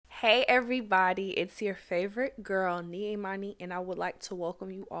Hey everybody, it's your favorite girl, Nia Imani, and I would like to welcome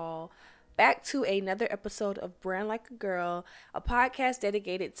you all back to another episode of Brand Like a Girl, a podcast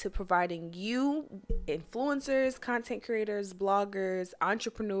dedicated to providing you, influencers, content creators, bloggers,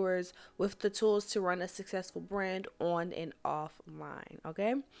 entrepreneurs, with the tools to run a successful brand on and offline.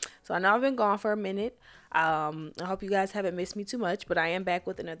 Okay, so I know I've been gone for a minute. I hope you guys haven't missed me too much, but I am back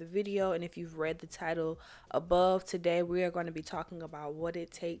with another video. And if you've read the title above, today we are going to be talking about what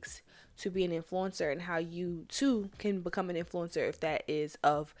it takes to be an influencer and how you too can become an influencer if that is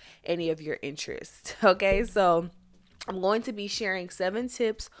of any of your interest. Okay, so I'm going to be sharing 7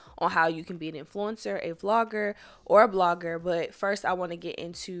 tips on how you can be an influencer, a vlogger, or a blogger. But first, I want to get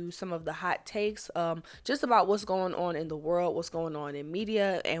into some of the hot takes, just about what's going on in the world, what's going on in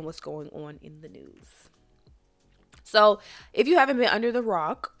media, and what's going on in the news. So, if you haven't been under the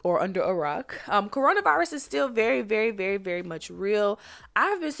rock or under a rock, coronavirus is still very, very, very, very much real.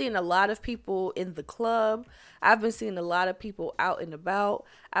 I've been seeing a lot of people in the club. I've been seeing a lot of people out and about.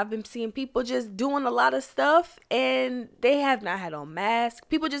 I've been seeing people just doing a lot of stuff and they have not had on masks.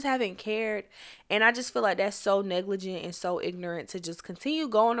 People just haven't cared. And I just feel like that's so negligent and so ignorant to just continue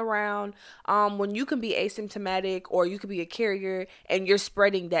going around when you can be asymptomatic or you could be a carrier and you're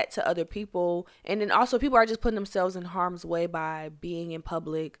spreading that to other people. And then also, people are just putting themselves in harm's way by being in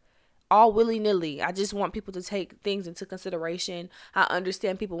public all willy nilly. I just want people to take things into consideration. I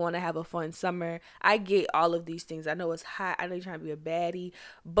understand people want to have a fun summer. I get all of these things. I know it's hot. I know you're trying to be a baddie.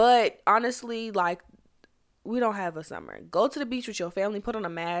 But honestly, like, we don't have a summer. Go to the beach with your family, put on a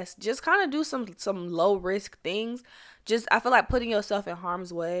mask, just kind of do some low risk things. Just I feel like putting yourself in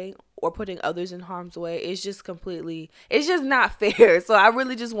harm's way or putting others in harm's way is just completely it's just not fair. So I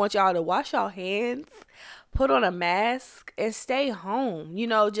really just want y'all to wash your hands, put on a mask and stay home.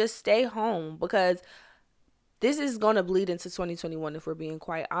 Just stay home because this is going to bleed into 2021 if we're being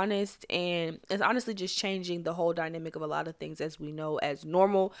quite honest, and it's honestly just changing the whole dynamic of a lot of things as we know as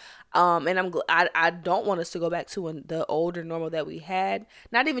normal. And I don't want us to go back to the older normal that we had,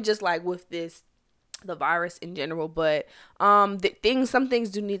 not even just like with this the virus in general, but some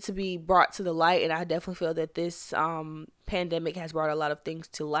things do need to be brought to the light, and I definitely feel that this pandemic has brought a lot of things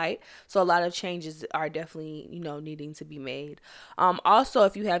to light, so a lot of changes are definitely needing to be made. Also,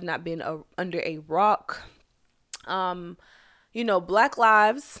 if you have not been under a rock, um, Black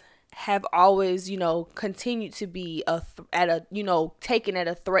lives have always, continued to be at a, taken at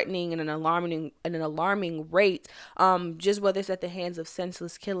a threatening and an alarming rate. Just whether it's at the hands of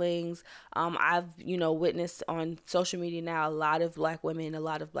senseless killings. I've, witnessed on social media now a lot of Black women, a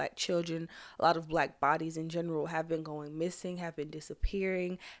lot of Black children, a lot of Black bodies in general have been going missing, have been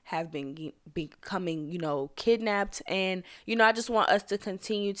disappearing, have been becoming, kidnapped. And, I just want us to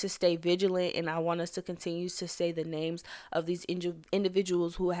continue to stay vigilant, and I want us to continue to say the names of these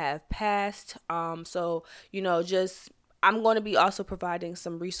individuals who have passed. Just I'm going to be also providing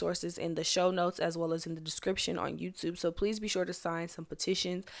some resources in the show notes as well as in the description on YouTube. So please be sure to sign some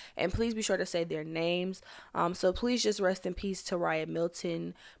petitions and please be sure to say their names. So please just rest in peace to Raya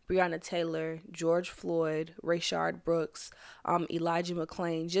Milton, Breonna Taylor, George Floyd, Rayshard Brooks, Elijah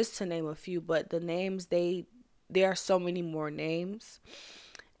McClain, just to name a few. But the names, there are so many more names.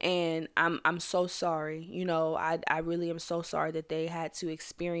 And I'm so sorry. I really am so sorry that they had to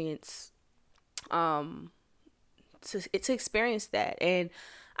experience um to experience that. And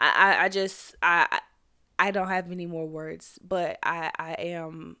I just I don't have any more words, but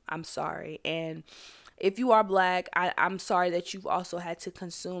I'm sorry. And if you are Black, I'm sorry that you've also had to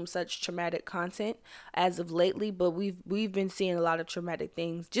consume such traumatic content as of lately. But we've been seeing a lot of traumatic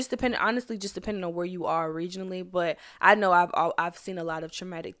things. Just depending on where you are regionally. But I know I've seen a lot of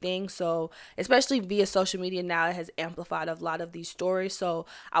traumatic things. So especially via social media now, it has amplified a lot of these stories. So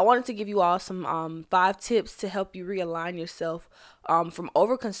I wanted to give you all some 5 tips to help you realign yourself from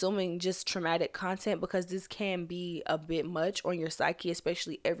over consuming just traumatic content, because this can be a bit much on your psyche,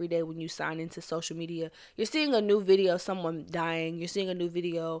 especially every day when you sign into social media. You're seeing a new video of someone dying, you're seeing a new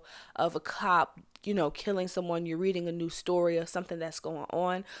video of a cop killing someone, you're reading a new story of something that's going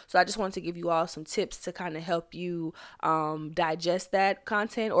on. So I just wanted to give you all some tips to kind of help you digest that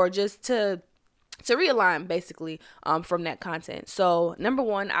content, or just to realign basically from that content. So number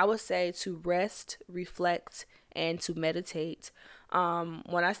one, I would say to rest, reflect, and to meditate.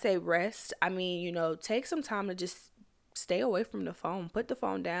 When I say rest, I mean, take some time to just stay away from the phone. Put the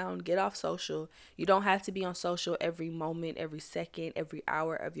phone down, get off social. You don't have to be on social every moment, every second, every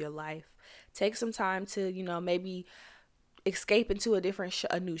hour of your life. Take some time to, maybe escape into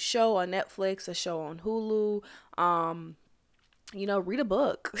a new show on Netflix, a show on Hulu. read a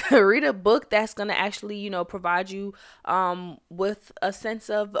book. Read a book that's going to actually, provide you with a sense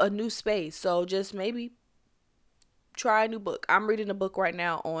of a new space. So just maybe try a new book. I'm reading a book right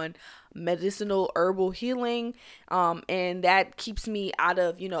now on medicinal herbal healing, and that keeps me out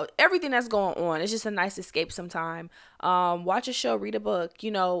of everything that's going on. It's just a nice escape sometime. Watch a show, read a book.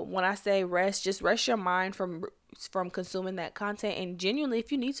 When I say rest, just rest your mind from consuming that content, and genuinely,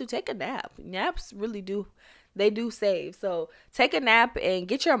 if you need to, take a nap. Naps really do, they do save. So take a nap and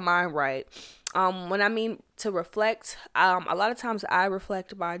get your mind right. When I mean to reflect, a lot of times I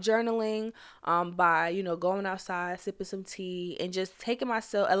reflect by journaling, by, going outside, sipping some tea, and just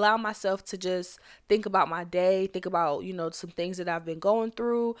allow myself to just think about my day, think about, some things that I've been going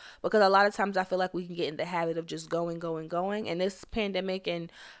through, because a lot of times I feel like we can get in the habit of just going. And this pandemic and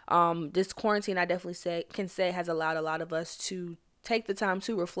this quarantine, I definitely can say has allowed a lot of us to take the time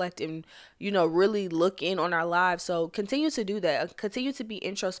to reflect and really look in on our lives. So continue to do that, continue to be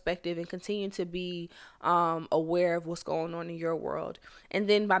introspective, and continue to be aware of what's going on in your world. And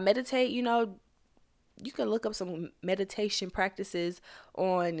then by meditate, you can look up some meditation practices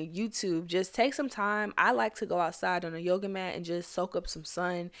on YouTube. Just take some time. I like to go outside on a yoga mat and just soak up some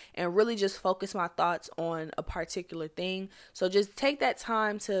sun and really just focus my thoughts on a particular thing. So just take that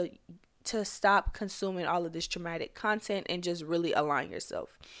time to stop consuming all of this traumatic content and just really align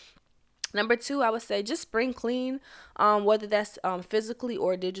yourself. Number 2, I would say just spring clean, whether that's physically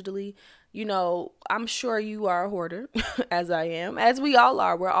or digitally. I'm sure you are a hoarder, as I am, as we all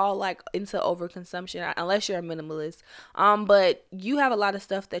are. We're all like into overconsumption, unless you're a minimalist. But you have a lot of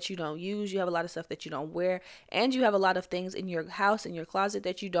stuff that you don't use. You have a lot of stuff that you don't wear, and you have a lot of things in your house, in your closet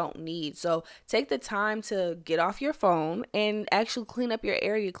that you don't need. So take the time to get off your phone and actually clean up your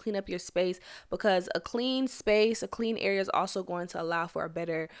area, clean up your space, because a clean space, a clean area is also going to allow for a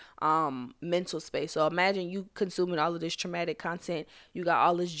better mental space. So imagine you consuming all of this traumatic content. You got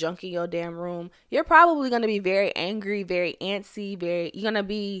all this junk in your damn room. You're probably going to be very angry, very antsy, you're going to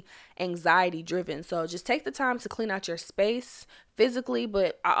be anxiety driven. So just take the time to clean out your space physically,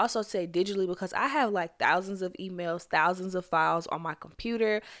 but I also say digitally, because I have like thousands of emails, thousands of files on my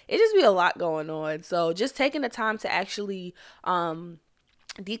computer. It just be a lot going on. So just taking the time to actually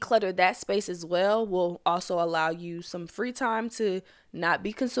declutter that space as well will also allow you some free time to not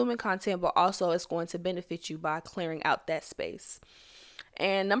be consuming content, but also it's going to benefit you by clearing out that space.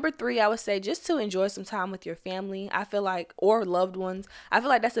 And number 3, I would say just to enjoy some time with your family. I feel like, or loved ones. I feel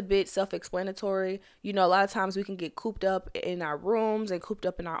like that's a bit self-explanatory. A lot of times we can get cooped up in our rooms and cooped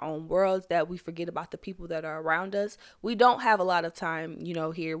up in our own worlds that we forget about the people that are around us. We don't have a lot of time,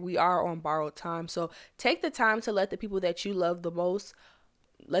 here. We are on borrowed time. So take the time to let the people that you love the most,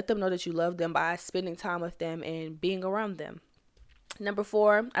 let them know that you love them by spending time with them and being around them. Number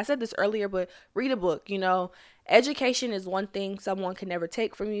 4, I said this earlier, but read a book. Education is one thing someone can never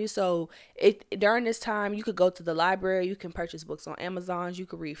take from you. So during this time, you could go to the library, you can purchase books on Amazon, you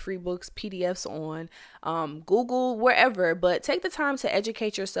could read free books, PDFs on Google, wherever. But take the time to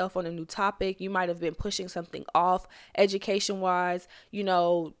educate yourself on a new topic. You might have been pushing something off education-wise.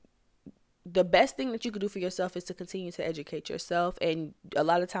 The best thing that you could do for yourself is to continue to educate yourself, and a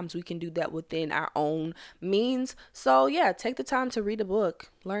lot of times we can do that within our own means. So yeah, take the time to read a book,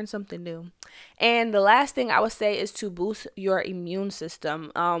 learn something new. And the last thing I would say is to boost your immune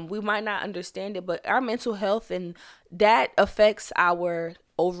system. We might not understand it, but our mental health, and that affects our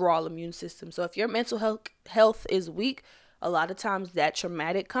overall immune system. So if your mental health is weak, a lot of times that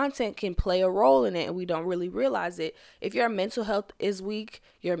traumatic content can play a role in it, and we don't really realize it. If your mental health is weak,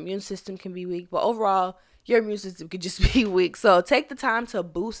 your immune system can be weak, but overall, your immune system could just be weak. So take the time to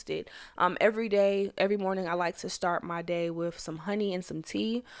boost it. Every day, every morning, I like to start my day with some honey and some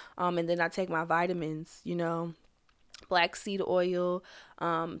tea, and then I take my vitamins, black seed oil.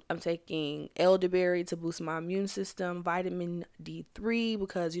 I'm taking elderberry to boost my immune system, vitamin D3,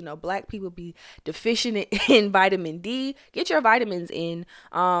 because black people be deficient in vitamin D. Get your vitamins in.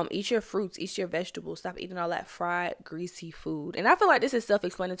 Eat your fruits, eat your vegetables. Stop eating all that fried, greasy food. And I feel like this is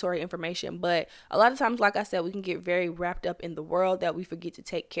self-explanatory information, but a lot of times, like I said, we can get very wrapped up in the world that we forget to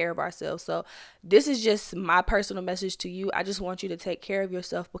take care of ourselves. So this is just my personal message to you. I just want you to take care of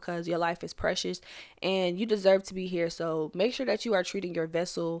yourself, because your life is precious and you deserve to be here. So make sure that you are treating your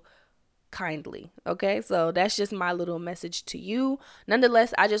vessel kindly. Okay, so that's just my little message to you.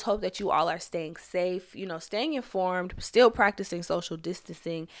 Nonetheless, I just hope that you all are staying safe, staying informed, still practicing social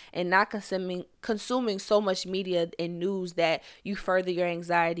distancing, and not consuming so much media and news that you further your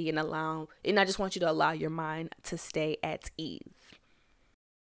anxiety, and I just want you to allow your mind to stay at ease.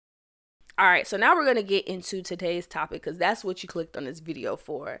 All right, so now we're going to get into today's topic because that's what you clicked on this video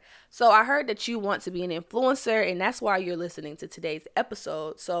for. So I heard that you want to be an influencer, and that's why you're listening to today's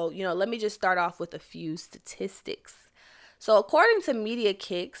episode. So, let me just start off with a few statistics. So according to Media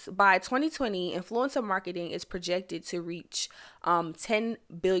Kicks, by 2020, influencer marketing is projected to reach $10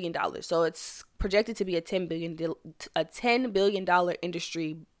 billion. So it's projected to be a $10 billion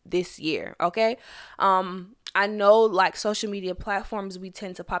industry this year, okay? I know like social media platforms we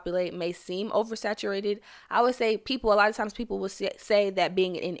tend to populate may seem oversaturated. I would say a lot of times people will say that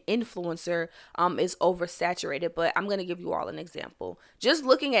being an influencer is oversaturated, but I'm going to give you all an example. Just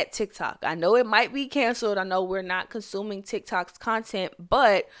looking at TikTok, I know it might be canceled. I know we're not consuming TikTok's content,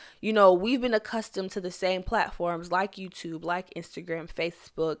 but we've been accustomed to the same platforms like YouTube, like Instagram,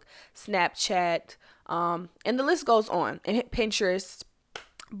 Facebook, Snapchat, and the list goes on, and Pinterest.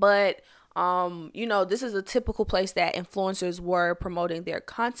 But this is a typical place that influencers were promoting their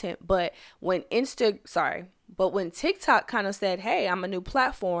content. But when TikTok kind of said, hey, I'm a new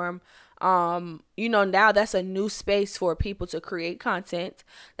platform, now that's a new space for people to create content.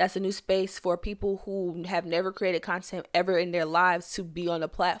 That's a new space for people who have never created content ever in their lives to be on the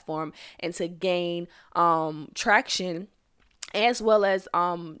platform and to gain traction, as well as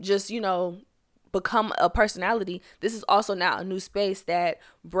become a personality. This is also now a new space that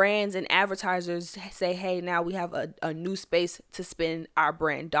brands and advertisers say, hey, now we have a new space to spend our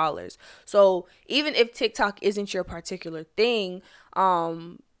brand dollars. So even if TikTok isn't your particular thing,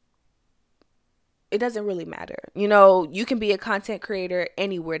 it doesn't really matter. You can be a content creator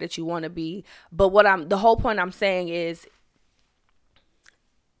anywhere that you want to be. But the whole point I'm saying is,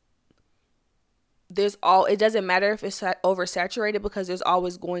 it doesn't matter if it's oversaturated, because there's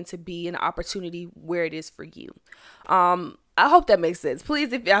always going to be an opportunity where it is for you. I hope that makes sense.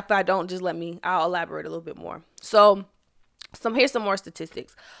 Please, if I don't, just I'll elaborate a little bit more. So here's some more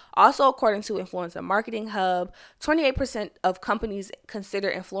statistics. Also, according to Influencer Marketing Hub, 28% of companies consider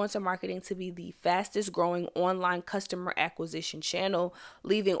influencer marketing to be the fastest growing online customer acquisition channel,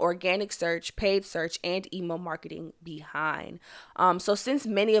 leaving organic search, paid search, and email marketing behind. So since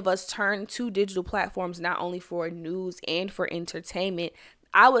many of us turn to digital platforms not only for news and for entertainment,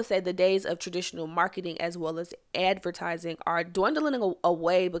 I would say the days of traditional marketing as well as advertising are dwindling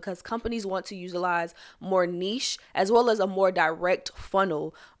away, because companies want to utilize more niche as well as a more direct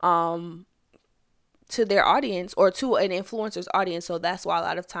funnel to their audience, or to an influencer's audience. So that's why a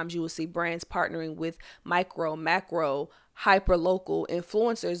lot of times you will see brands partnering with micro, macro, hyper local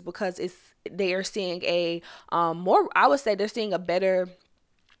influencers, because they are seeing they're seeing a better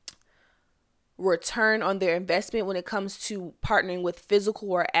return on their investment when it comes to partnering with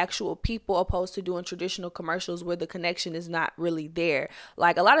physical or actual people, opposed to doing traditional commercials where the connection is not really there.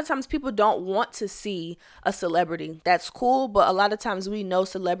 Like, a lot of times people don't want to see a celebrity. That's cool, but a lot of times we know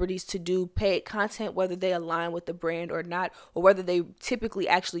celebrities to do paid content, whether they align with the brand or not, or whether they typically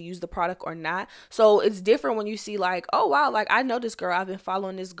actually use the product or not. So it's different when you see like, oh wow, like I know this girl, I've been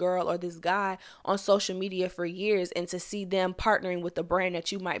following this girl or this guy on social media for years, and to see them partnering with the brand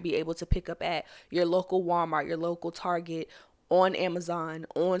that you might be able to pick up at your local Walmart, your local Target, on Amazon,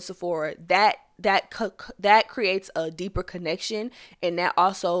 on Sephora, that creates a deeper connection. And that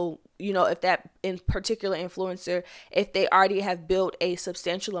also, if that in particular influencer, if they already have built a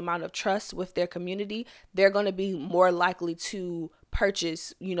substantial amount of trust with their community, they're going to be more likely to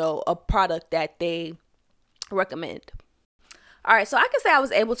purchase, a product that they recommend. All right, so I can say I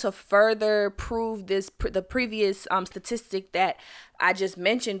was able to further prove the previous statistic that I just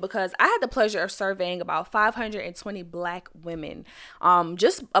mentioned, because I had the pleasure of surveying about 520 Black women,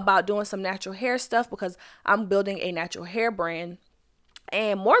 just about doing some natural hair stuff, because I'm building a natural hair brand.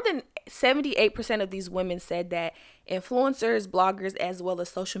 And more than 78% of these women said that influencers, bloggers, as well as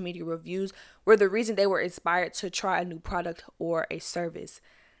social media reviews were the reason they were inspired to try a new product or a service.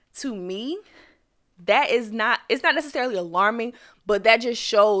 To me, it's not necessarily alarming, but that just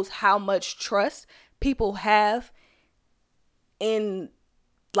shows how much trust people have in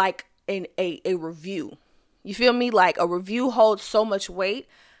a review. You feel me? Like, a review holds so much weight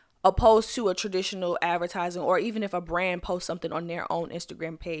opposed to a traditional advertising, or even if a brand posts something on their own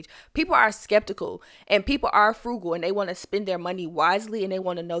Instagram page. People are skeptical, and people are frugal, and they want to spend their money wisely, and they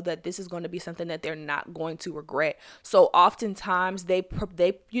want to know that this is going to be something that they're not going to regret. So oftentimes they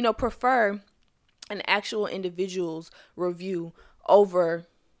prefer an actual individual's review over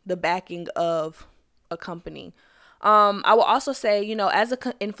the backing of a company. I will also say, as an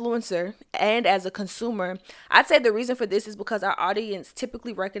influencer and as a consumer, I'd say the reason for this is because our audience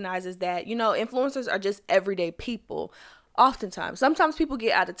typically recognizes that, influencers are just everyday people. Oftentimes, sometimes people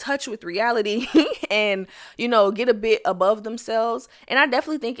get out of touch with reality and, get a bit above themselves. And I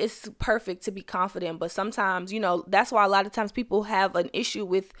definitely think it's perfect to be confident, but sometimes, that's why a lot of times people have an issue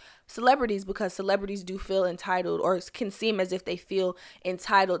with celebrities, because celebrities do feel entitled, or can seem as if they feel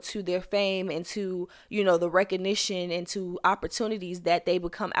entitled to their fame and to, the recognition and to opportunities, that they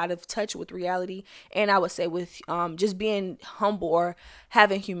become out of touch with reality. And I would say with just being humble or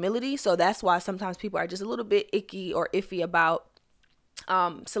having humility. So that's why sometimes people are just a little bit icky or iffy about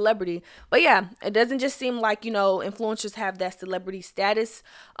celebrity. But yeah, it doesn't just seem like, influencers have that celebrity status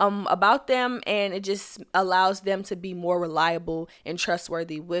about them, and it just allows them to be more reliable and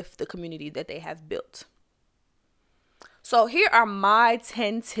trustworthy with the community that they have built. So here are my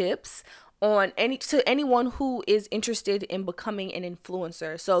 10 tips on anyone who is interested in becoming an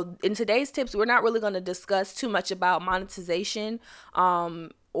influencer. So in today's tips, we're not really going to discuss too much about monetization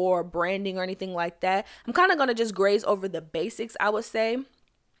or branding or anything like that. I'm kind of going to just graze over the basics, I would say,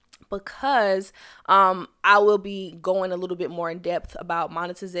 because I will be going a little bit more in depth about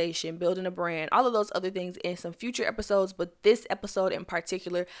monetization, building a brand, all of those other things in some future episodes. But this episode in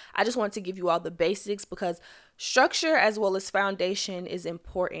particular, I just want to give you all the basics, because structure as well as foundation is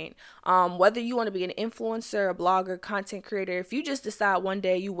important. Whether you want to be an influencer, a blogger, content creator, if you just decide one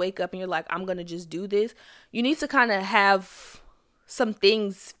day you wake up and you're like, I'm going to just do this, you need to kind of have some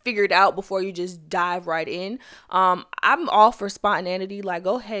things figured out before you just dive right in. I'm all for spontaneity. Like,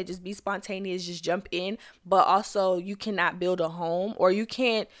 go ahead, just be spontaneous, just jump in. But also, you cannot build a home, or you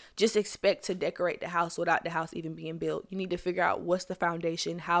can't just expect to decorate the house without the house even being built. You need to figure out what's the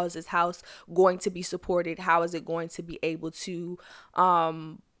foundation. How is this house going to be supported? How is it going to be able to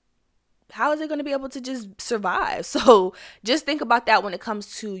how is it going to be able to just survive? So just think about that when it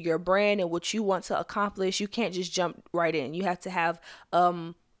comes to your brand and what you want to accomplish. You can't just jump right in. You have to have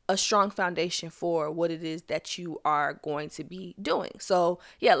a strong foundation for what it is that you are going to be doing. So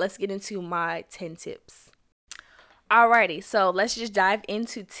yeah, let's get into my 10 tips. Alrighty, so let's just dive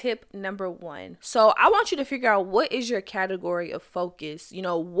into tip number 1. So I want you to figure out, what is your category of focus?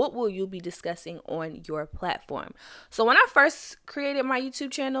 What will you be discussing on your platform? So when I first created my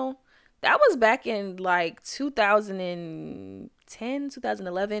YouTube channel, that was back in like 2010,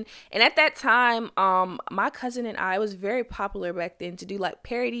 2011. And at that time, my cousin and I, it was very popular back then to do like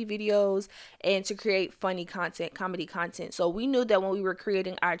parody videos and to create funny content, comedy content. So we knew that when we were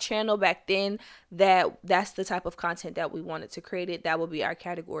creating our channel back then, that's the type of content that we wanted to create. That would be our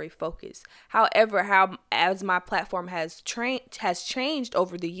category focus. However, as my platform has changed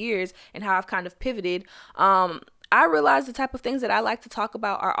over the years and how I've kind of pivoted, I realize the type of things that I like to talk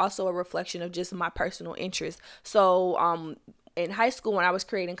about are also a reflection of just my personal interests. So in high school, when I was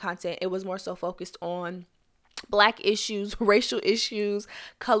creating content, it was more so focused on Black issues, racial issues,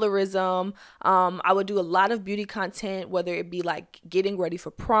 colorism. I would do a lot of beauty content, whether it be like getting ready for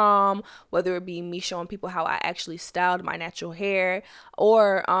prom, whether it be me showing people how I actually styled my natural hair,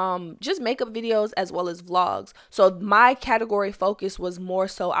 or just makeup videos as well as vlogs. So my category focus was more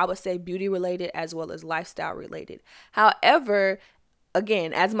so, I would say, beauty related as well as lifestyle related. However,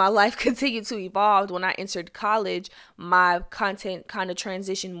 again, as my life continued to evolve, when I entered college, my content kind of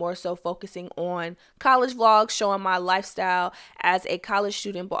transitioned more so focusing on college vlogs, showing my lifestyle as a college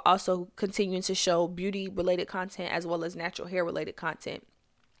student, but also continuing to show beauty related content as well as natural hair related content.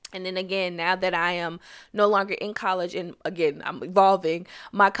 And then again, now that I am no longer in college, and again, I'm evolving,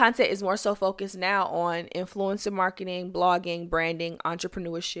 my content is more so focused now on influencer marketing, blogging, branding,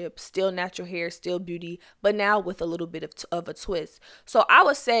 entrepreneurship, still natural hair, still beauty, but now with a little bit of a twist. So I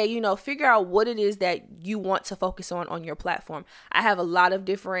would say, figure out what it is that you want to focus on your platform. I have a lot of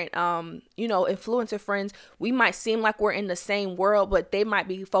different, influencer friends. We might seem like we're in the same world, but they might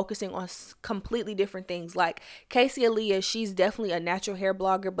be focusing on completely different things. Like Casey Aaliyah, she's definitely a natural hair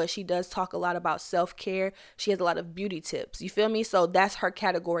blogger, but she does talk a lot about self-care. She has a lot of beauty tips. You feel me? So that's her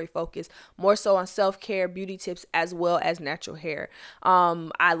category focus, more so on self-care, beauty tips, as well as natural hair.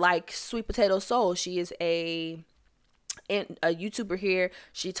 I like Sweet Potato Soul. She is a YouTuber here.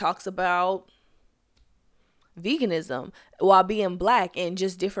 She talks about veganism while being Black and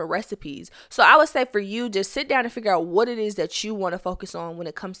just different recipes. So I would say for you, just sit down and figure out what it is that you want to focus on when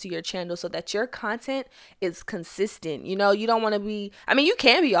it comes to your channel, so that your content is consistent. You don't want to be, you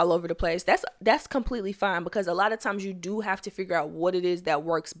can be all over the place. That's completely fine, because a lot of times you do have to figure out what it is that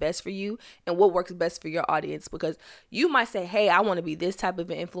works best for you and what works best for your audience, because you might say, hey, I want to be this type of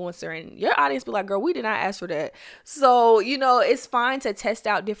an influencer, and your audience be like, girl, we did not ask for that. So, it's fine to test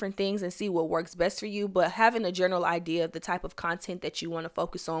out different things and see what works best for you, but having a general idea of the type of content that you want to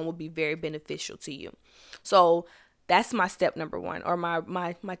focus on will be very beneficial to you. So that's my step number 1, or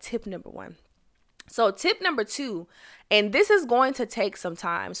my tip number 1. So tip number 2, and this is going to take some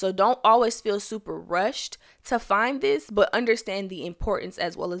time. So don't always feel super rushed to find this, but understand the importance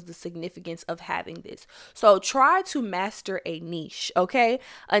as well as the significance of having this. So try to master a niche, okay?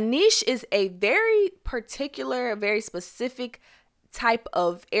 A niche is a very particular, very specific type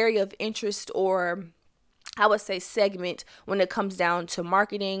of area of interest, or I would say segment, when it comes down to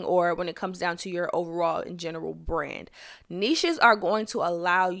marketing or when it comes down to your overall and general brand. Niches are going to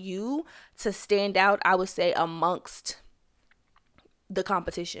allow you to stand out, I would say, amongst the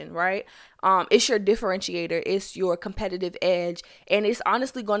competition, right? It's your differentiator, it's your competitive edge, and it's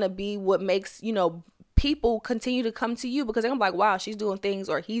honestly going to be what makes, people continue to come to you, because they're gonna be like, wow, she's doing things,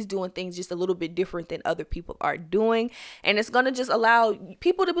 or he's doing things just a little bit different than other people are doing. And it's gonna just allow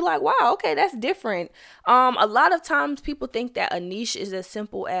people to be like, wow, okay, that's different. A lot of times people think that a niche is as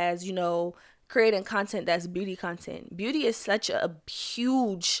simple as, creating content that's beauty content. Beauty is such a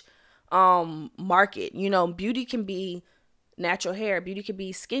huge market. Beauty can be natural hair, beauty can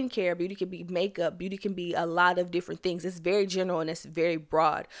be skincare, beauty can be makeup, beauty can be a lot of different things. It's very general and it's very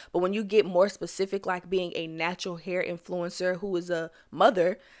broad. But when you get more specific, like being a natural hair influencer who is a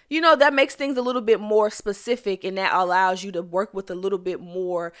mother, that makes things a little bit more specific, and that allows you to work with a little bit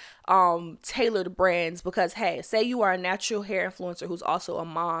more tailored brands. Because hey, say you are a natural hair influencer who's also a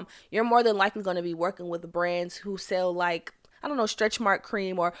mom, you're more than likely going to be working with brands who sell, like, I don't know, stretch mark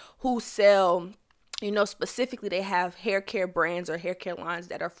cream, or who sell, specifically they have hair care brands or hair care lines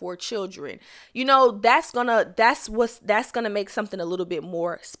that are for children. That's gonna make something a little bit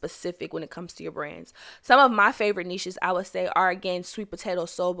more specific when it comes to your brands. Some of my favorite niches, I would say, are, again, Sweet Potato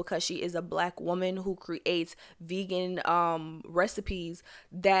Soul, because she is a Black woman who creates vegan recipes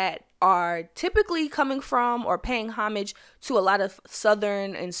that are typically coming from or paying homage to a lot of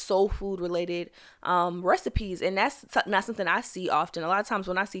Southern and soul food related recipes. And that's not something I see often. A lot of times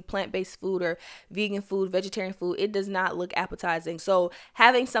when I see plant-based food or vegan food, vegetarian food, it does not look appetizing. So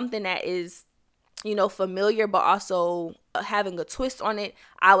having something that is, familiar, but also having a twist on it,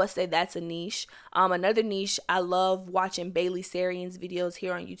 I would say that's a niche. Another niche, I love watching Bailey Sarian's videos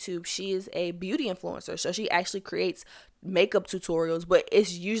here on YouTube. She is a beauty influencer, so she actually creates makeup tutorials, but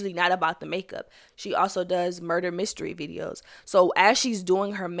it's usually not about the makeup. She also does murder mystery videos. So as she's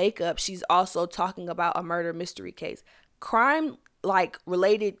doing her makeup, she's also talking about a murder mystery case. Crime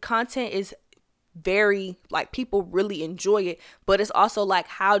related content is very, people really enjoy it, but it's also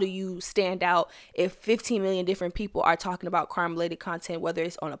how do you stand out if 15 million different people are talking about crime related content, whether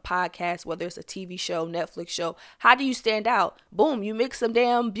it's on a podcast, whether it's a TV show, Netflix show? How do you stand out? Boom, you mix some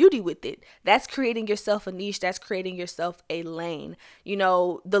damn beauty with it. That's creating yourself a niche. That's creating yourself a lane.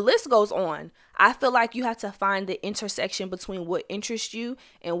 The list goes on. I feel like you have to find the intersection between what interests you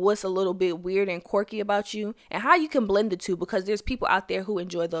and what's a little bit weird and quirky about you, and how you can blend the two, because there's people out there who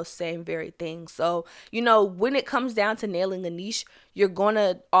enjoy those same very things. So, when it comes down to nailing a niche, you're going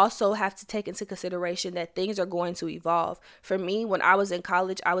to also have to take into consideration that things are going to evolve. For me, when I was in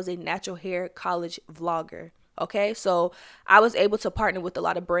college, I was a natural hair college vlogger. Okay, so I was able to partner with a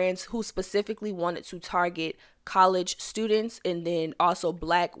lot of brands who specifically wanted to target college students, and then also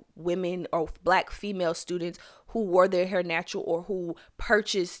Black women or Black female students who wore their hair natural or who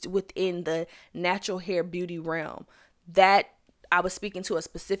purchased within the natural hair beauty realm. That I was speaking to a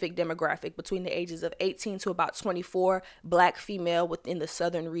specific demographic between the ages of 18 to about 24, Black female within the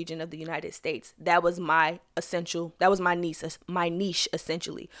southern region of the United States. That was my niche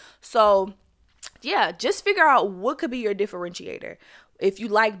essentially. So yeah, just figure out what could be your differentiator. If you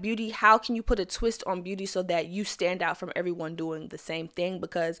like beauty, how can you put a twist on beauty so that you stand out from everyone doing the same thing?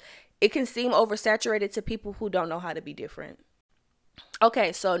 Because it can seem oversaturated to people who don't know how to be different.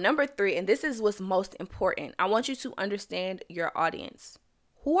 Okay, so number 3, and this is what's most important. I want you to understand your audience.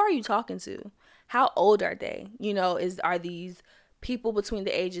 Who are you talking to? How old are they? Are these people between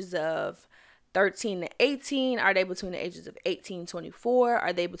the ages of 13 to 18? Are they between the ages of 18 to 24?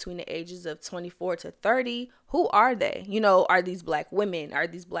 Are they between the ages of 24 to 30? Who are they? Are these Black women? Are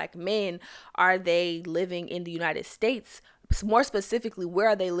these Black men? Are they living in the United States? More specifically, where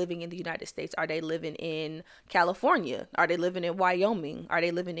are they living in the United States? Are they living in California? Are they living in Wyoming? Are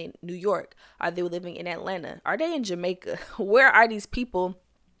they living in New York? Are they living in Atlanta? Are they in Jamaica? Where are these people?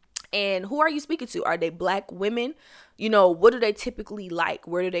 And who are you speaking to? Are they Black women? What do they typically like?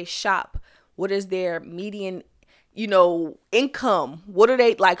 Where do they shop? What is their median, income? What are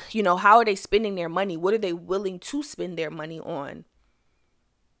they like? How are they spending their money? What are they willing to spend their money on?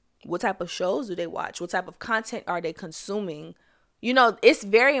 What type of shows do they watch? What type of content are they consuming? It's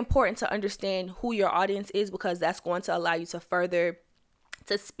very important to understand who your audience is, because that's going to allow you to further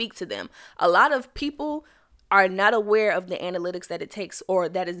to speak to them. A lot of people are not aware of the analytics that it takes or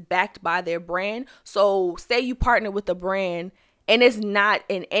that is backed by their brand. So say you partner with a brand and it's not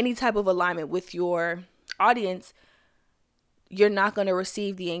in any type of alignment with your audience, you're not going to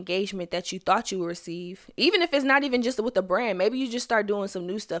receive the engagement that you thought you would receive. Even if it's not even just with the brand, maybe you just start doing some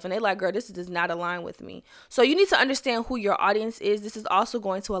new stuff and they're like, girl, this does not align with me. So you need to understand who your audience is. This is also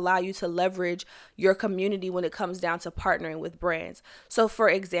going to allow you to leverage your community when it comes down to partnering with brands. So for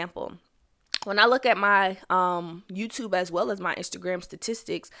example, when I look at my YouTube as well as my Instagram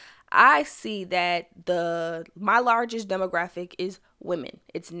statistics, I see that my largest demographic is women.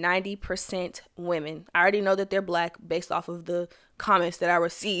 It's 90% women. I already know that they're Black based off of the comments that I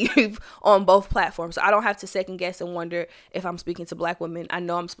receive on both platforms. So I don't have to second guess and wonder if I'm speaking to Black women. I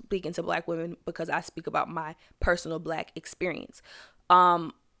know I'm speaking to Black women because I speak about my personal Black experience.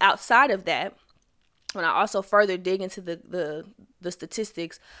 Outside of that, when I also further dig into the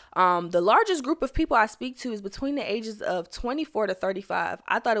statistics, the largest group of people I speak to is between the ages of 24 to 35.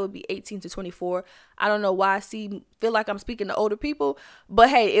 I thought it would be 18 to 24. I don't know why I feel like I'm speaking to older people, but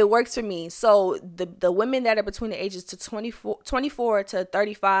hey, it works for me. So the women that are between the ages to 24 to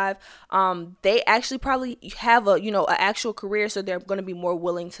 35, they actually probably have an actual career, so they're going to be more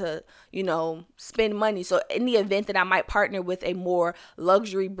willing to, spend money. So in the event that I might partner with a more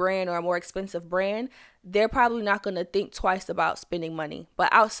luxury brand or a more expensive brand, they're probably not going to think twice about spending money. But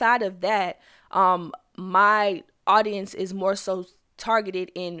outside of that, my audience is more so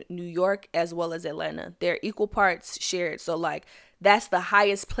targeted in New York as well as Atlanta. They're equal parts shared. So like that's the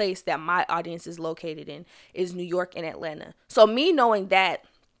highest place that my audience is located in, is New York and Atlanta. So me knowing that,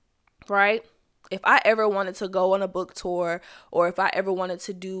 right, if I ever wanted to go on a book tour or if I ever wanted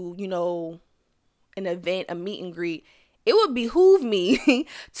to do, an event, a meet and greet, it would behoove me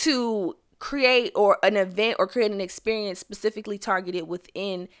to create an event or create an experience specifically targeted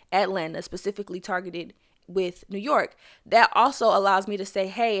within Atlanta, specifically targeted with New York. That also allows me to say,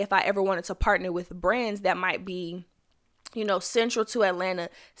 hey, if I ever wanted to partner with brands that might be, central to Atlanta,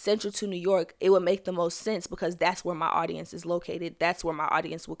 central to New York, it would make the most sense because that's where my audience is located. That's where my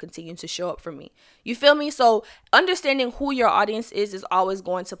audience will continue to show up for me. You feel me? So understanding who your audience is always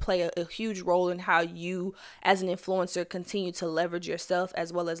going to play a huge role in how you as an influencer continue to leverage yourself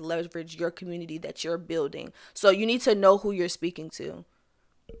as well as leverage your community that you're building. So you need to know who you're speaking to.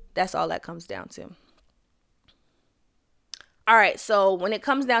 That's all that comes down to. All right, so when it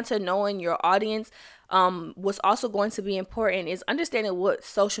comes down to knowing your audience, what's also going to be important is understanding what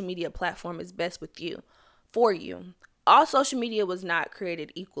social media platform is best for you. All social media was not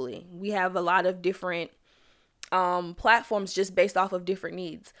created equally. We have a lot of different platforms just based off of different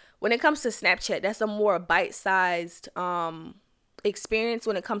needs. When it comes to Snapchat, that's a more bite-sized experience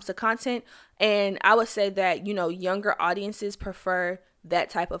when it comes to content. And I would say that, younger audiences prefer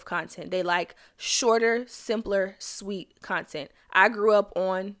that type of content. They like shorter, simpler, sweet content. I grew up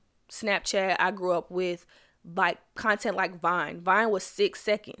on Snapchat. I grew up with content like Vine. Vine was 6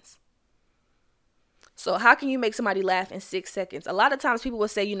 seconds. So how can you make somebody laugh in 6 seconds? A lot of times people will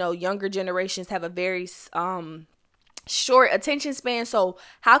say, younger generations have a very short attention span. So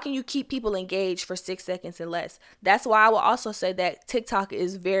how can you keep people engaged for 6 seconds and less? That's why I will also say that TikTok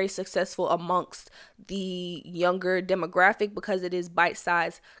is very successful amongst the younger demographic because it is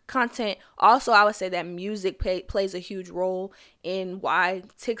bite-sized content. Also, I would say that music plays a huge role in why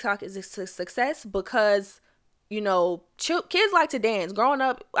TikTok is a success because kids like to dance. Growing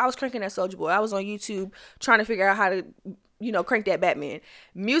up, I was cranking that Soulja Boy. I was on YouTube trying to figure out how to crank that Batman.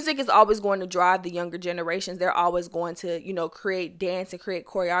 Music is always going to drive the younger generations. They're always going to, create dance and create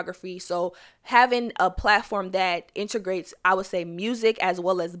choreography. So having a platform that integrates, I would say, music as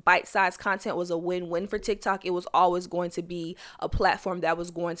well as bite-sized content was a win-win for TikTok. It was always going to be a platform that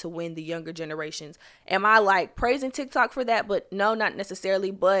was going to win the younger generations. Am I praising TikTok for that? But no, not necessarily.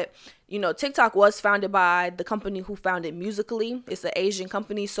 But TikTok was founded by the company who founded Musical.ly. It's an Asian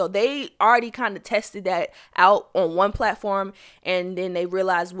company. So they already kind of tested that out on one platform. And then they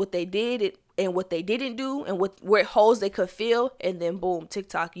realized what they did and what they didn't do and where holes they could fill. And then boom,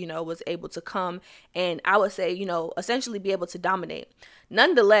 TikTok, was able to come and I would say, essentially be able to dominate.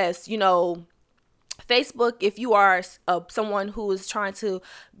 Nonetheless, Facebook, if you are someone who is trying to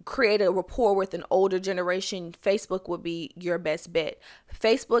create a rapport with an older generation, Facebook would be your best bet.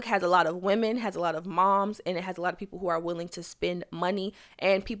 Facebook has a lot of women, has a lot of moms, and it has a lot of people who are willing to spend money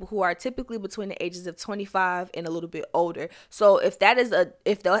and people who are typically between the ages of 25 and a little bit older. So if that is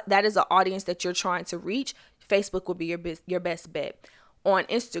an audience that you're trying to reach, Facebook would be your best bet. On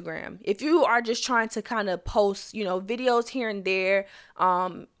Instagram, if you are just trying to kind of post, videos here and there,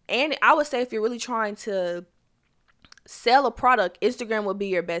 and I would say if you're really trying to sell a product, Instagram would be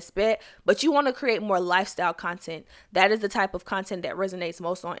your best bet. But you want to create more lifestyle content. That is the type of content that resonates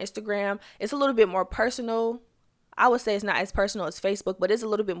most on Instagram. It's a little bit more personal. I would say it's not as personal as Facebook, but it's a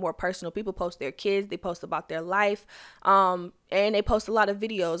little bit more personal. People post their kids, they post about their life, and they post a lot of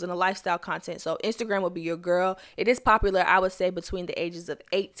videos and a lifestyle content. So Instagram would be your girl. It is popular, I would say, between the ages of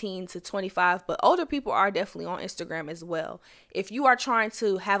 18 to 25, but older people are definitely on Instagram as well. If you are trying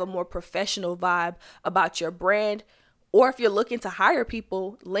to have a more professional vibe about your brand, or if you're looking to hire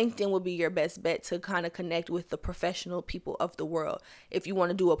people, LinkedIn will be your best bet to kind of connect with the professional people of the world. If you want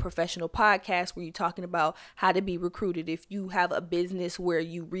to do a professional podcast where you're talking about how to be recruited, if you have a business where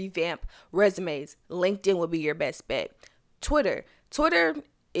you revamp resumes, LinkedIn will be your best bet. Twitter,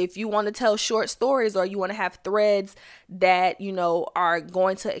 if you want to tell short stories or you want to have threads that, you know, are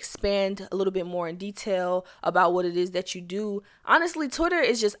going to expand a little bit more in detail about what it is that you do. Honestly, Twitter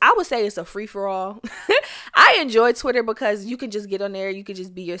is just, I would say it's a free-for-all. I enjoy Twitter because you can just get on there. You can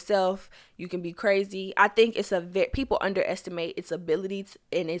just be yourself. You can be crazy. I think it's people underestimate its ability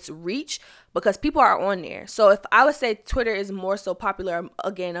and its reach because people are on there. So if I would say Twitter is more so popular,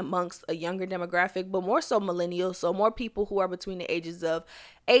 again, amongst a younger demographic, but more so millennials. So more people who are between the ages of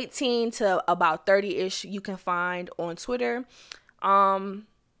 18 to about 30-ish you can find on Twitter.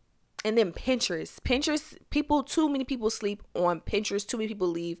 And then Pinterest, too many people sleep on Pinterest. Too many people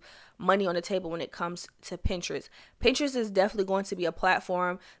leave money on the table when it comes to Pinterest. Pinterest is definitely going to be a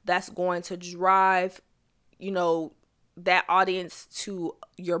platform that's going to drive, you know, that audience to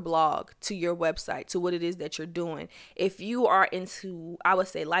your blog, to your website, to what it is that you're doing. If you are into, I would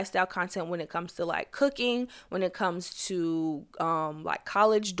say, lifestyle content when it comes to like cooking, when it comes to like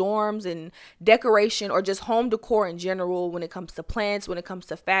college dorms and decoration, or just home decor in general, when it comes to plants, when it comes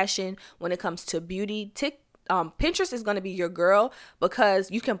to fashion, when it comes to beauty, Pinterest is going to be your girl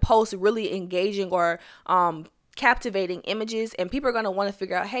because you can post really engaging or captivating images, and people are going to want to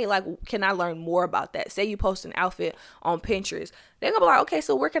figure out, hey, like, can I learn more about that? Say you post an outfit on Pinterest, they're gonna be like, okay,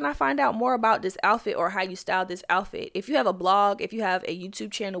 so where can I find out more about this outfit or how you style this outfit? If you have a blog, if you have a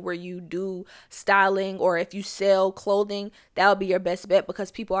YouTube channel where you do styling, or if you sell clothing, that would be your best bet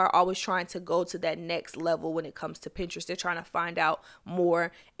because people are always trying to go to that next level when it comes to Pinterest. They're trying to find out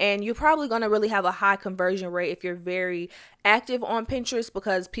more, and you're probably gonna really have a high conversion rate if you're very active on Pinterest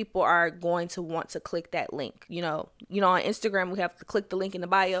because people are going to want to click that link. You know, on Instagram we have to click the link in the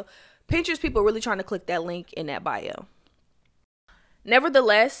bio. Pinterest, people are really trying to click that link in that bio.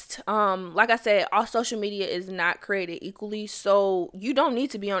 Nevertheless, like I said, all social media is not created equally, so you don't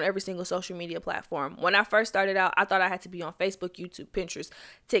need to be on every single social media platform. When I first started out, I thought I had to be on Facebook, YouTube, Pinterest,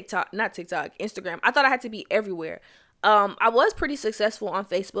 Instagram. I thought I had to be everywhere. I was pretty successful on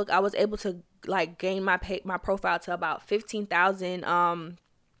Facebook. I was able to like gain my profile to about 15,000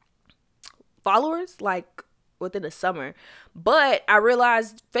 followers, like within a summer. But I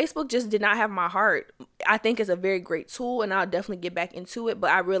realized Facebook just did not have my heart. I think it's a very great tool and I'll definitely get back into it. But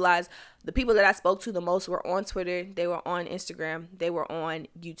I realized the people that I spoke to the most were on Twitter, they were on Instagram, they were on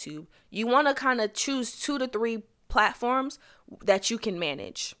YouTube. You want to kind of choose 2 to 3 platforms that you can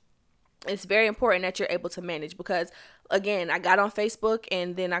manage. It's very important that you're able to manage because, again, I got on Facebook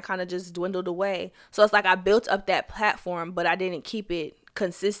and then I kind of just dwindled away. So it's like I built up that platform, but I didn't keep it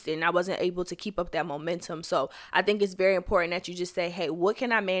consistent. I wasn't able to keep up that momentum. So I think it's very important that you just say, hey, what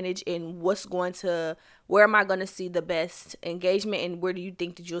can I manage and where am I going to see the best engagement, and where do you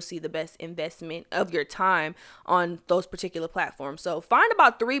think that you'll see the best investment of your time on those particular platforms? So find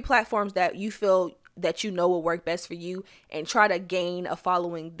about 3 platforms that you feel that you know will work best for you and try to gain a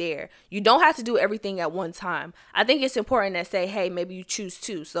following there. You don't have to do everything at one time. I think it's important to say, hey, maybe you choose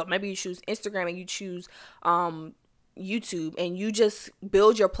 2. So maybe you choose Instagram and you choose YouTube, and you just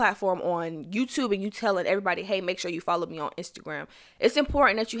build your platform on YouTube and you telling everybody, hey, make sure you follow me on Instagram. It's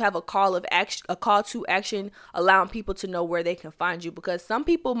important that you have a call to action, allowing people to know where they can find you, because some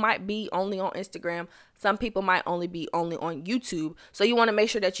people might be only on Instagram, some people might only be on YouTube. So you want to make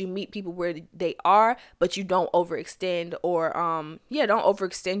sure that you meet people where they are, but you don't overextend or don't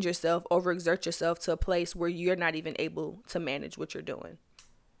overextend yourself, overexert yourself to a place where you're not even able to manage what you're doing.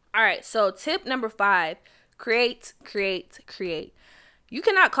 All right, so tip number 5, create. You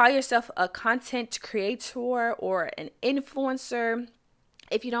cannot call yourself a content creator or an influencer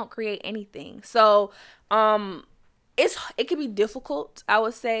if you don't create anything. So it can be difficult, I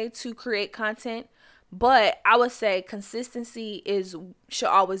would say, to create content, but I would say consistency should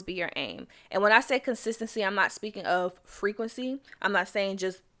always be your aim. And when I say consistency, I'm not speaking of frequency. I'm not saying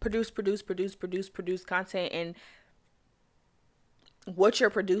just produce content, and what you're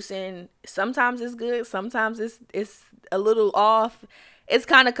producing sometimes is good, sometimes it's a little off. it's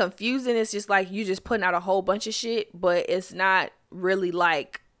kind of confusing. It's just like you just putting out a whole bunch of shit, but it's not really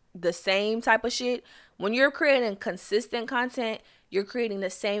like the same type of shit. When you're creating consistent content, you're creating the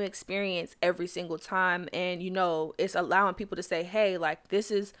same experience every single time, and it's allowing people to say, hey, like,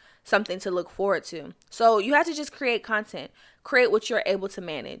 this is something to look forward to. So you have to just create content, create what you're able to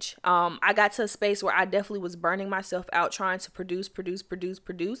manage. I got to a space where I definitely was burning myself out trying to produce,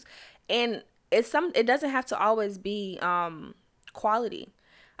 and it doesn't have to always be quality.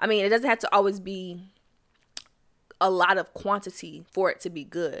 I mean, it doesn't have to always be a lot of quantity for it to be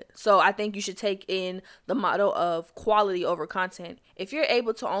good. So I think you should take in the motto of quality over content. If you're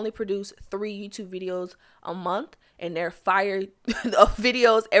able to only produce 3 YouTube videos a month and they're fire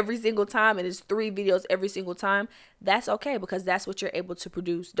videos every single time, and it's 3 videos every single time, that's okay, because that's what you're able to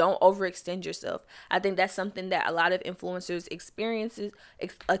produce. Don't overextend yourself. I think that's something that a lot of influencers experience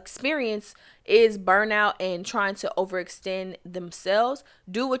is burnout and trying to overextend themselves.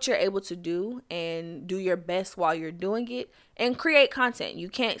 Do what you're able to do and do your best while you're doing it, and create content. You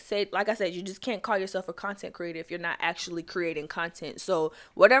can't say, like I said, you just can't call yourself a content creator if you're not actually creating content. So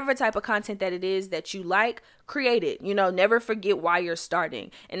whatever type of content that it is that you like, create it. Never forget why you're starting.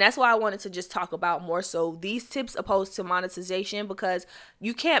 And that's why I wanted to just talk about more so these tips opposed to monetization, because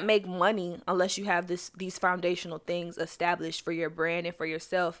you can't make money unless you have these foundational things established for your brand and for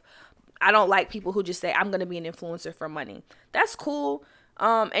yourself. I don't like people who just say, I'm going to be an influencer for money. That's cool.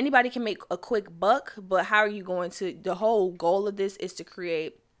 Anybody can make a quick buck, but how are you going to, the whole goal of this is to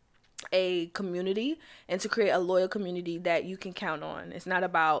create a community and to create a loyal community that you can count on. It's not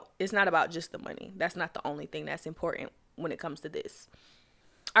about just the money. That's not the only thing that's important when it comes to this.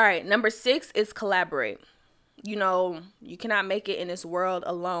 All right, number 6 is collaborate. You cannot make it in this world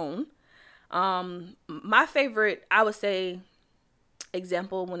alone. My favorite, I would say,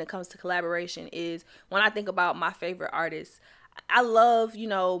 example when it comes to collaboration is when I think about my favorite artists. I love,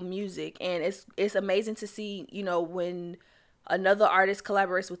 music, and it's amazing to see, when another artist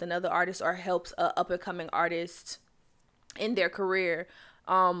collaborates with another artist or helps a up and coming artist in their career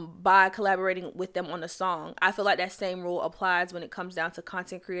by collaborating with them on a song. I feel like that same rule applies when it comes down to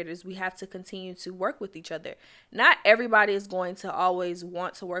content creators. We have to continue to work with each other. Not everybody is going to always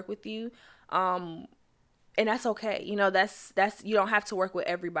want to work with you. And that's okay. That's you don't have to work with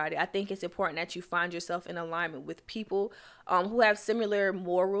everybody. I think it's important that you find yourself in alignment with people who have similar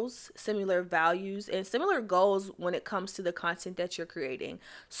morals, similar values, and similar goals when it comes to the content that you're creating.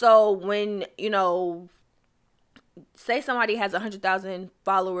 So when, say somebody has 100,000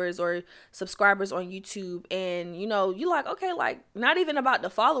 followers or subscribers on YouTube, and you like, okay, like, not even about the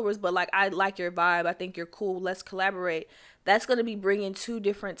followers, but like, I like your vibe, I think you're cool, let's collaborate. That's going to be bringing 2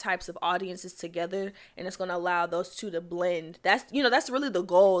 different types of audiences together, and it's going to allow those 2 to blend. That's really the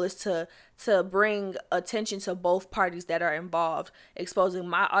goal, is to bring attention to both parties that are involved, exposing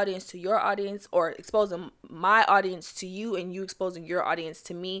my audience to your audience, or exposing my audience to you and you exposing your audience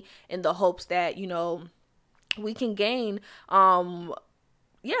to me, in the hopes that we can gain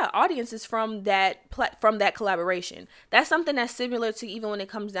audiences from that collaboration. That's something that's similar to even when it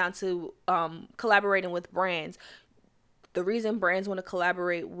comes down to collaborating with brands. The reason brands want to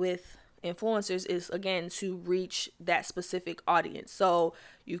collaborate with influencers is, again, to reach that specific audience. So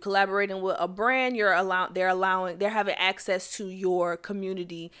you collaborating with a brand, they're having access to your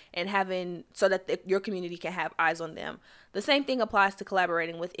community, and so that your community can have eyes on them. The same thing applies to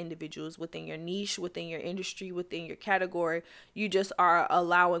collaborating with individuals within your niche, within your industry, within your category. You just are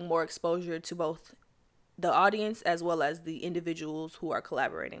allowing more exposure to both the audience as well as the individuals who are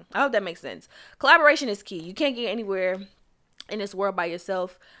collaborating. I hope that makes sense. Collaboration is key. You can't get anywhere in this world by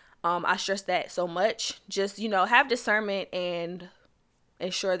yourself. I stress that so much. Just, have discernment and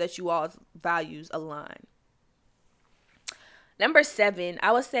ensure that you all's values align. Number 7,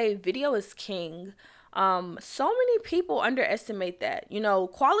 I would say video is king. So many people underestimate that.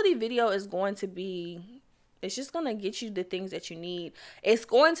 Quality video is going to be, it's just going to get you the things that you need. I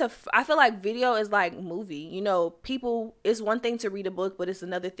feel like video is like movie. It's one thing to read a book, but it's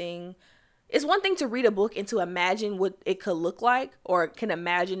one thing to read a book and to imagine what it could look like, or can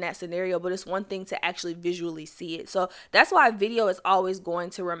imagine that scenario, but it's one thing to actually visually see it. So that's why video is always going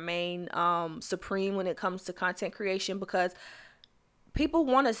to remain supreme when it comes to content creation, because people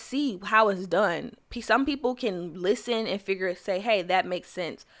want to see how it's done. Some people can listen and say, hey, that makes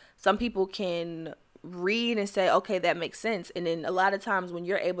sense. Some people can read and say, okay, that makes sense. And then a lot of times when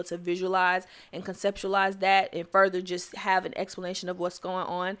you're able to visualize and conceptualize that and further just have an explanation of what's going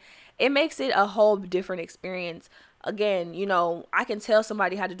on, it makes it a whole different experience. Again, I can tell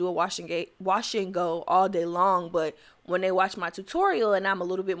somebody how to do a wash and go all day long, but when they watch my tutorial and I'm a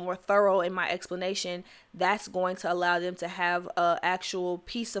little bit more thorough in my explanation, that's going to allow them to have a actual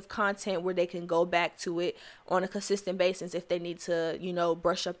piece of content where they can go back to it on a consistent basis if they need to,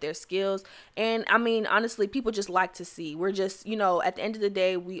 brush up their skills. And I mean, honestly, people just like to see. We're just, at the end of the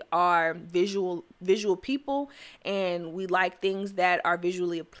day, we are visual people, and we like things that are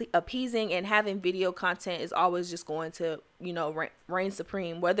visually appeasing, and having video content is always just going to, reign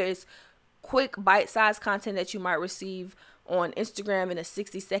supreme, whether it's quick bite-sized content that you might receive on Instagram in a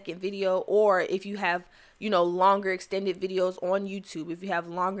 60-second video, or if you have longer extended videos on YouTube, if you have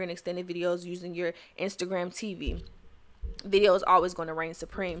longer and extended videos using your Instagram TV, video is always going to reign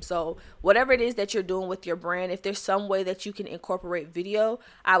supreme. So whatever it is that you're doing with your brand, if there's some way that you can incorporate video,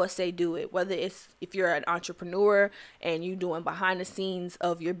 I would say do it. Whether it's if you're an entrepreneur and you're doing behind the scenes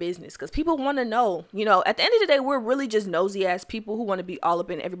of your business, because people want to know, at the end of the day, we're really just nosy ass people who want to be all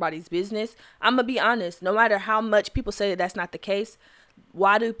up in everybody's business. I'm gonna be honest, no matter how much people say that that's not the case,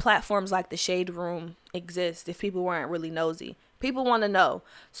 why do platforms like the Shade Room exist if people weren't really nosy? People want to know.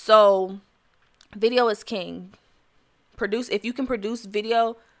 So video is king. If you can produce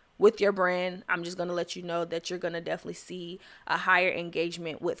video with your brand, I'm just going to let you know that you're going to definitely see a higher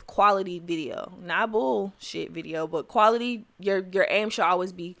engagement with quality video. Not bullshit video, but quality. Your aim should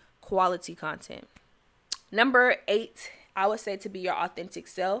always be quality content. Number 8, I would say to be your authentic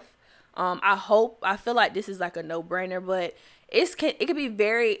self. I feel like this is like a no-brainer, but it can be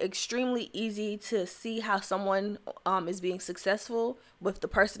very extremely easy to see how someone is being successful with the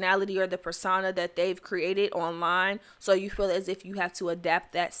personality or the persona that they've created online. So you feel as if you have to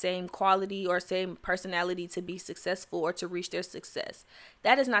adapt that same quality or same personality to be successful or to reach their success.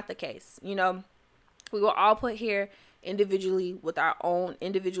 That is not the case. We were all put here individually with our own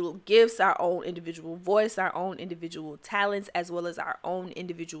individual gifts, our own individual voice, our own individual talents, as well as our own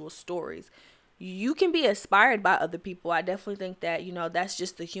individual stories. You can be inspired by other people. I definitely think that, that's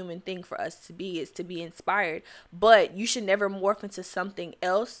just the human thing for us to be, is to be inspired. But you should never morph into something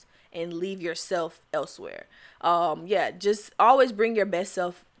else and leave yourself elsewhere. Just always bring your best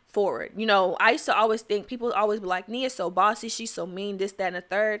self forward. I used to always think, people always be like, Nia's so bossy, she's so mean, this, that, and the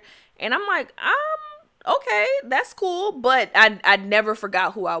third. And I'm like, okay, that's cool. But I never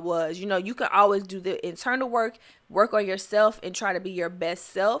forgot who I was. You can always do the internal work on yourself and try to be your best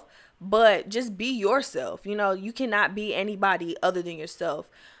self. But just be yourself. You cannot be anybody other than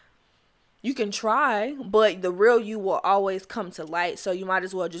yourself. You can try, but the real you will always come to light. So you might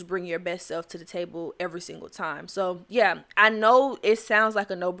as well just bring your best self to the table every single time. So yeah, I know it sounds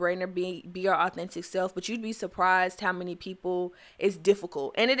like a no-brainer, be your authentic self, but you'd be surprised how many people it's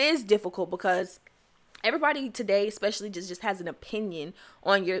difficult. And it is difficult because everybody today especially just has an opinion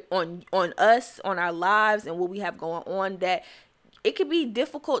on us, on our lives, and what we have going on, that it could be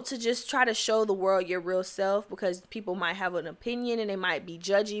difficult to just try to show the world your real self, because people might have an opinion and they might be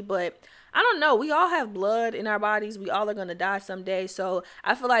judgy. But I don't know. We all have blood in our bodies. We all are going to die someday. So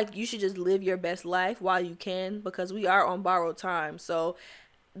I feel like you should just live your best life while you can, because we are on borrowed time. So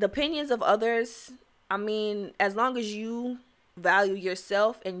the opinions of others, I mean, as long as you value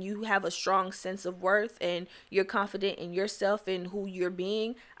yourself and you have a strong sense of worth and you're confident in yourself and who you're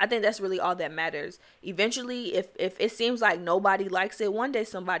being, I think that's really all that matters. Eventually, if it seems like nobody likes it, one day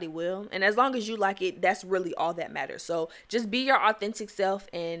somebody will. And as long as you like it, that's really all that matters. So just be your authentic self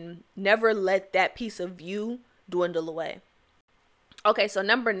and never let that piece of you dwindle away. Okay, so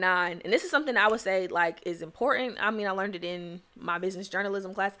number 9, and this is something I would say is important. I mean, I learned it in my business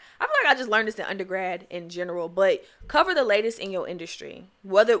journalism class. I feel like I just learned this in undergrad in general, but cover the latest in your industry.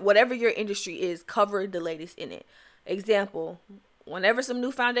 Whatever your industry is, cover the latest in it. Example, whenever some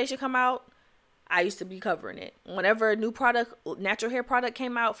new foundation come out, I used to be covering it. Whenever a new product, natural hair product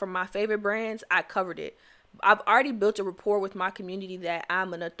came out from my favorite brands, I covered it. I've already built a rapport with my community that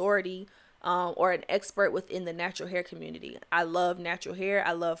I'm an authority or an expert within the natural hair community. I love natural hair.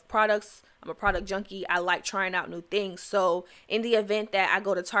 I love products. I'm a product junkie. I like trying out new things. So in the event that I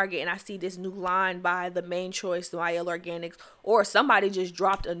go to Target and I see this new line by The Main Choice, YL Organics, or somebody just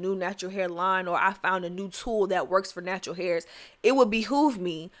dropped a new natural hair line, or I found a new tool that works for natural hairs, it would behoove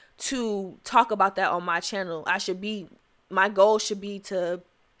me to talk about that on my channel. My goal should be to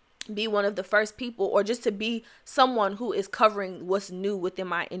be one of the first people, or just to be someone who is covering what's new within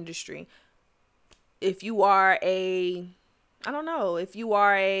my industry. If you are a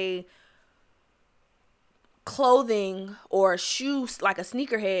clothing or shoes, like a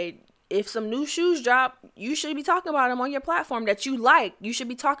sneakerhead, if some new shoes drop, you should be talking about them on your platform that you like. You should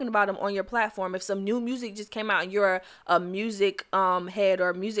be talking about them on your platform. If some new music just came out and you're a music head or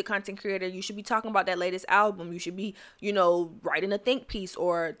a music content creator, you should be talking about that latest album. You should be, writing a think piece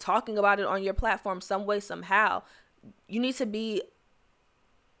or talking about it on your platform some way, somehow. you need to be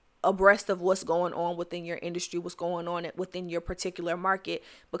abreast of what's going on within your industry, what's going on within your particular market,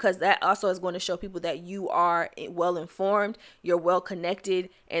 because that also is going to show people that you are well informed, you're well connected,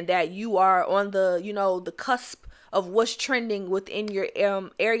 and that you are on the, the cusp of what's trending within your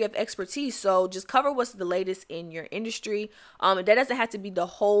area of expertise. So just cover what's the latest in your industry. That doesn't have to be the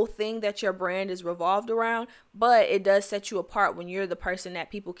whole thing that your brand is revolved around, but it does set you apart when you're the person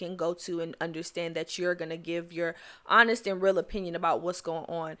that people can go to and understand that you're going to give your honest and real opinion about what's going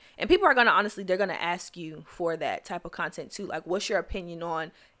on. And people are going to, honestly, they're going to ask you for that type of content too. Like, what's your opinion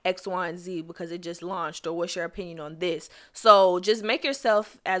on X, Y, and Z because it just launched, or what's your opinion on this? So just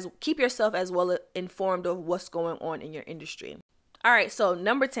keep yourself as well informed of what's going on in your industry. All right, so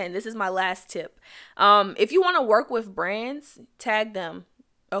number 10, this is my last tip. If you want to work with brands, tag them,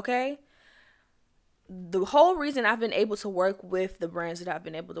 okay? The whole reason I've been able to work with the brands that I've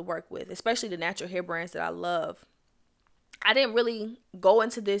been able to work with, especially the natural hair brands that I love, I didn't really go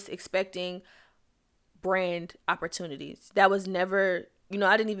into this expecting brand opportunities. That was never,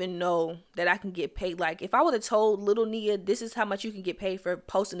 I didn't even know that I can get paid. Like, if I would have told little Nia, this is how much you can get paid for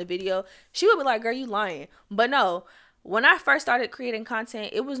posting a video, she would be like, girl, you lying. But no, when I first started creating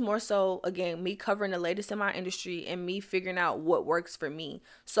content, it was more so, again, me covering the latest in my industry and me figuring out what works for me.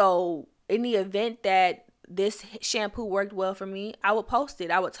 So in the event that this shampoo worked well for me, I would post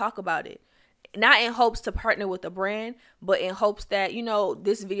it. I would talk about it. Not in hopes to partner with a brand, but in hopes that,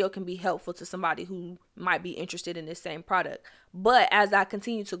 this video can be helpful to somebody who might be interested in this same product. But as I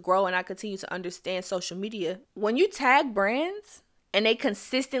continue to grow and I continue to understand social media, when you tag brands and they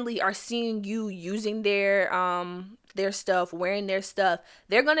consistently are seeing you using their stuff, wearing their stuff,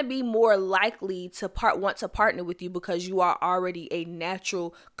 they're going to be more likely to want to partner with you because you are already a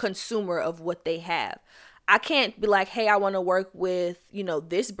natural consumer of what they have. I can't be like, hey, I want to work with,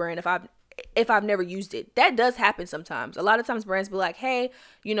 this brand if I've never used it. That does happen sometimes. A lot of times brands be like, hey,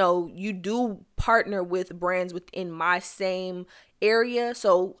 you do partner with brands within my same area,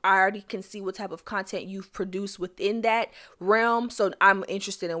 so I already can see what type of content you've produced within that realm, so I'm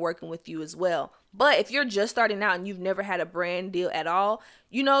interested in working with you as well. But if you're just starting out and you've never had a brand deal at all,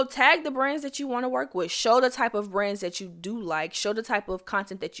 tag the brands that you want to work with. Show the type of brands that you do like. Show the type of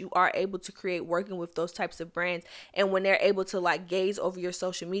content that you are able to create working with those types of brands. And when they're able to gaze over your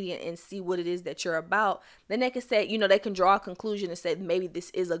social media and see what it is that you're about, then they can say, they can draw a conclusion and say, maybe this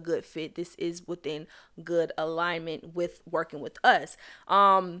is a good fit. This is within good alignment with working with us.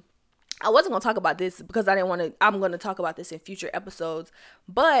 I wasn't going to talk about this because I'm going to talk about this in future episodes,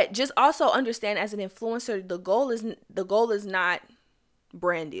 but just also understand, as an influencer, the goal is not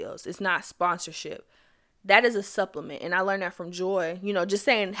brand deals. It's not sponsorship. That is a supplement. And I learned that from Joy, just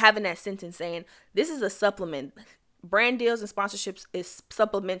having that sentence saying, this is a supplement. Brand deals and sponsorships is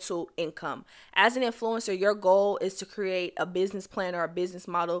supplemental income. As an influencer, your goal is to create a business plan or a business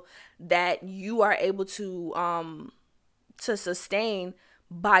model that you are able to sustain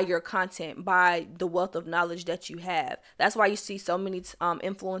by your content, by the wealth of knowledge that you have. That's why you see so many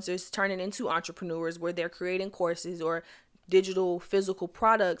influencers turning into entrepreneurs, where they're creating courses or digital physical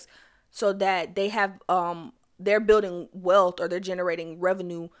products so that they have they're building wealth, or they're generating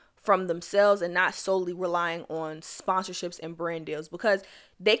revenue from themselves and not solely relying on sponsorships and brand deals, because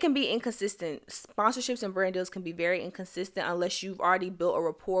they can be inconsistent. Sponsorships and brand deals can be very inconsistent unless you've already built a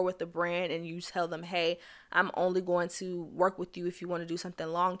rapport with the brand and you tell them, hey, I'm only going to work with you if you want to do something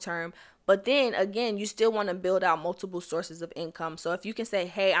long term. But then again, you still want to build out multiple sources of income. So if you can say,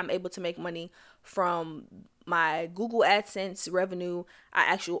 hey, I'm able to make money from my Google AdSense revenue, I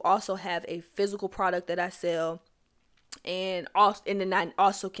actually also have a physical product that I sell, and then I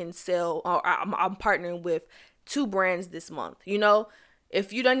also can sell, or I'm partnering with 2 brands this month.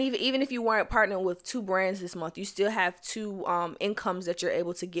 If you don't even if you weren't partnering with 2 brands this month, you still have 2 incomes that you're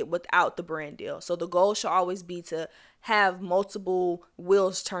able to get without the brand deal. So the goal should always be to have multiple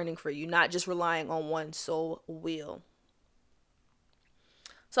wheels turning for you, not just relying on one sole wheel.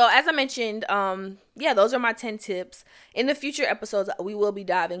 So as I mentioned, those are my 10 tips. In the future episodes, we will be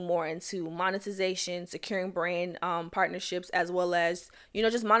diving more into monetization, securing brand partnerships, as well as,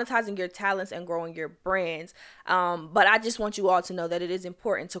 just monetizing your talents and growing your brands. But I just want you all to know that it is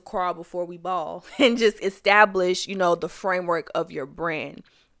important to crawl before we ball and just establish, the framework of your brand.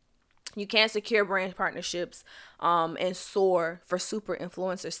 You can't secure brand partnerships and soar for super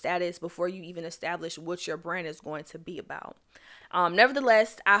influencer status before you even establish what your brand is going to be about.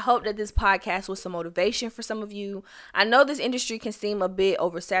 Nevertheless, I hope that this podcast was some motivation for some of you. I know this industry can seem a bit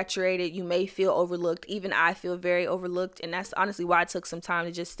oversaturated. You may feel overlooked. Even I feel very overlooked. And that's honestly why I took some time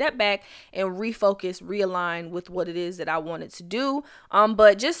to just step back and refocus, realign with what it is that I wanted to do.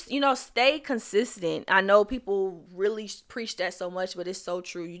 But just, stay consistent. I know people really preach that so much, but it's so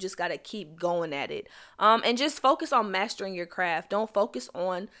true. You just got to keep going at it. And just focus on mastering your craft. Don't focus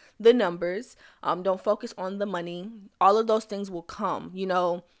on the numbers. Don't focus on the money. All of those things will come.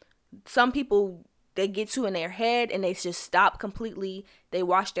 Some people, they get too in their head and they just stop completely. They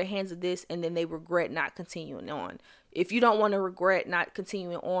wash their hands of this and then they regret not continuing on. If you don't want to regret not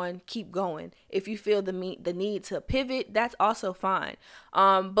continuing on, keep going. If you feel the need to pivot, that's also fine.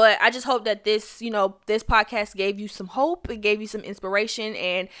 But I just hope that this podcast gave you some hope. It gave you some inspiration.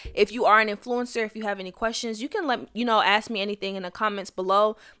 And if you are an influencer, if you have any questions, you can ask me anything in the comments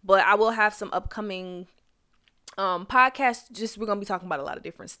below. But I will have some upcoming podcast. We're gonna be talking about a lot of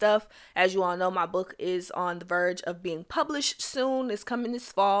different stuff. As you all know, my book is on the verge of being published soon. It's coming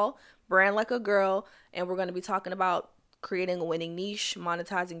this fall, Brand Like a Girl, and we're gonna be talking about creating a winning niche,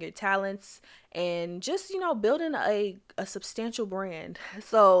 monetizing your talents, and just building a substantial brand.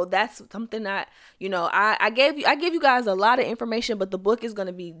 So that's something that I give you guys a lot of information, but the book is going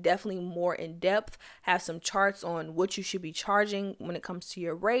to be definitely more in depth, have some charts on what you should be charging when it comes to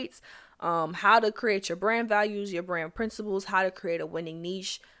your rates, how to create your brand values, your brand principles, how to create a winning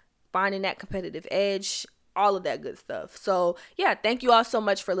niche, finding that competitive edge, all of that good stuff. So yeah, thank you all so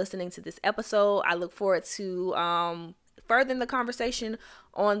much for listening to this episode. I look forward to furthering the conversation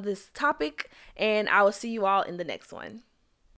on this topic, and I will see you all in the next one.